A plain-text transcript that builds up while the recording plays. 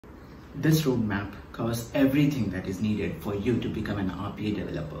This roadmap covers everything that is needed for you to become an RPA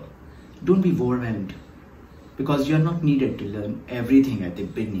developer. Don't be overwhelmed because you're not needed to learn everything at the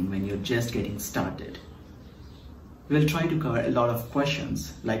beginning when you're just getting started. We'll try to cover a lot of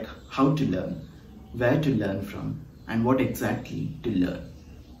questions like how to learn, where to learn from, and what exactly to learn.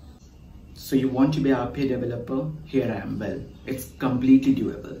 So you want to be an RPA developer? Here I am. Well, it's completely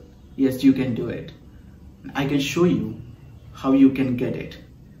doable. Yes, you can do it. I can show you how you can get it,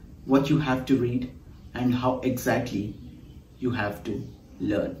 what you have to read, and how exactly you have to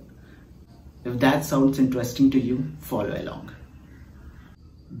learn. If that sounds interesting to you, follow along.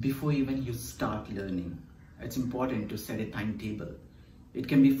 Before even you start learning, it's important to set a timetable. It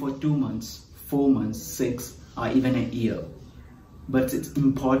can be for 2 months, 4 months, 6, or even a year. But it's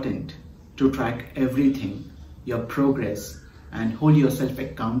important to track everything, your progress, and hold yourself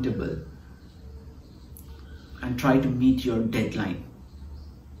accountable and try to meet your deadline.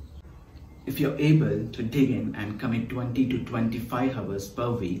 If you're able to dig in and commit 20 to 25 hours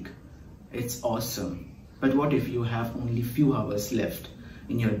per week, it's awesome. But what if you have only few hours left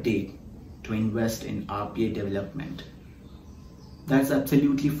in your day to invest in RPA development? That's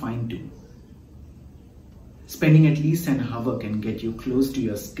absolutely fine too. Spending at least an hour can get you close to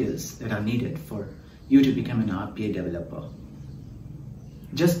your skills that are needed for you to become an RPA developer.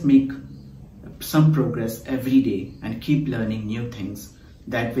 Just make some progress every day and keep learning new things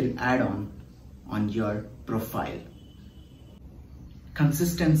that will add on your profile.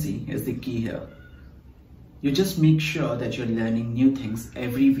 Consistency is the key here. You just make sure that you're learning new things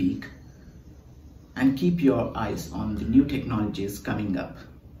every week and keep your eyes on the new technologies coming up.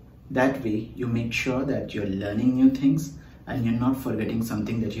 That way you make sure that you're learning new things and you're not forgetting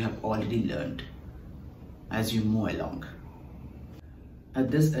something that you have already learned as you move along.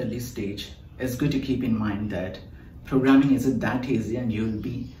 At this early stage, it's good to keep in mind that programming isn't that easy and you'll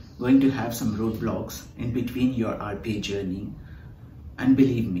be going to have some roadblocks in between your RPA journey. And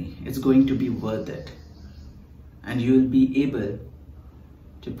believe me, it's going to be worth it. And you'll be able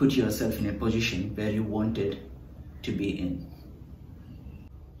to put yourself in a position where you wanted to be in.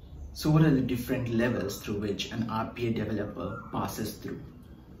 So what are the different levels through which an RPA developer passes through?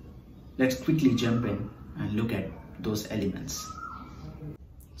 Let's quickly jump in and look at those elements.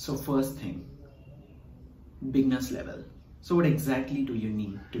 So first thing, Bigness Level. So what exactly do you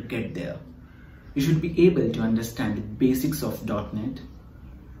need to get there? You should be able to understand the basics of .NET,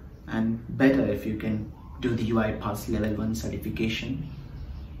 and better if you can do the UiPath Level 1 certification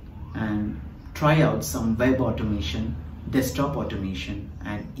and try out some web automation, desktop automation,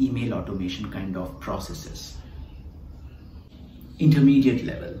 and email automation kind of processes. Intermediate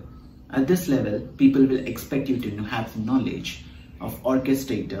level. At this level, people will expect you to have knowledge of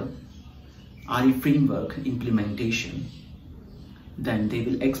orchestrator, RE framework implementation. Then they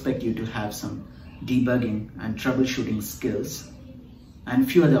will expect you to have some debugging and troubleshooting skills and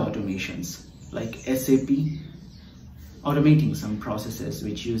few other automations like SAP, automating some processes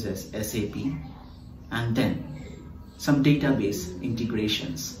which uses SAP, and then some database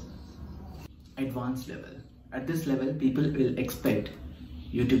integrations. Advanced level. At this level, people will expect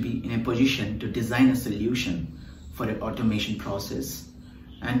you to be in a position to design a solution for an automation process,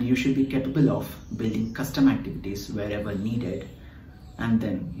 and you should be capable of building custom activities wherever needed. And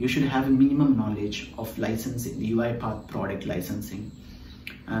then you should have a minimum knowledge of licensing, the UiPath product licensing.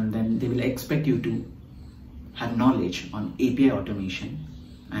 And then they will expect you to have knowledge on API automation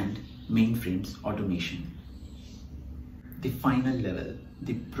and mainframes automation. The final level,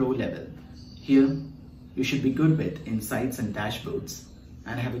 the pro level. Here, you should be good with insights and dashboards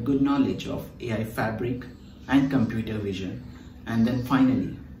and have a good knowledge of AI fabric and computer vision. And then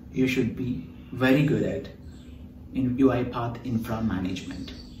finally, you should be very good at in UiPath infra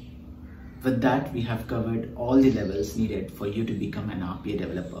management. With that, we have covered all the levels needed for you to become an RPA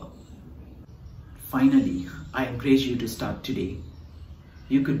developer. Finally, I encourage you to start today.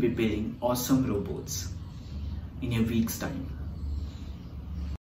 You could be building awesome robots in a week's time.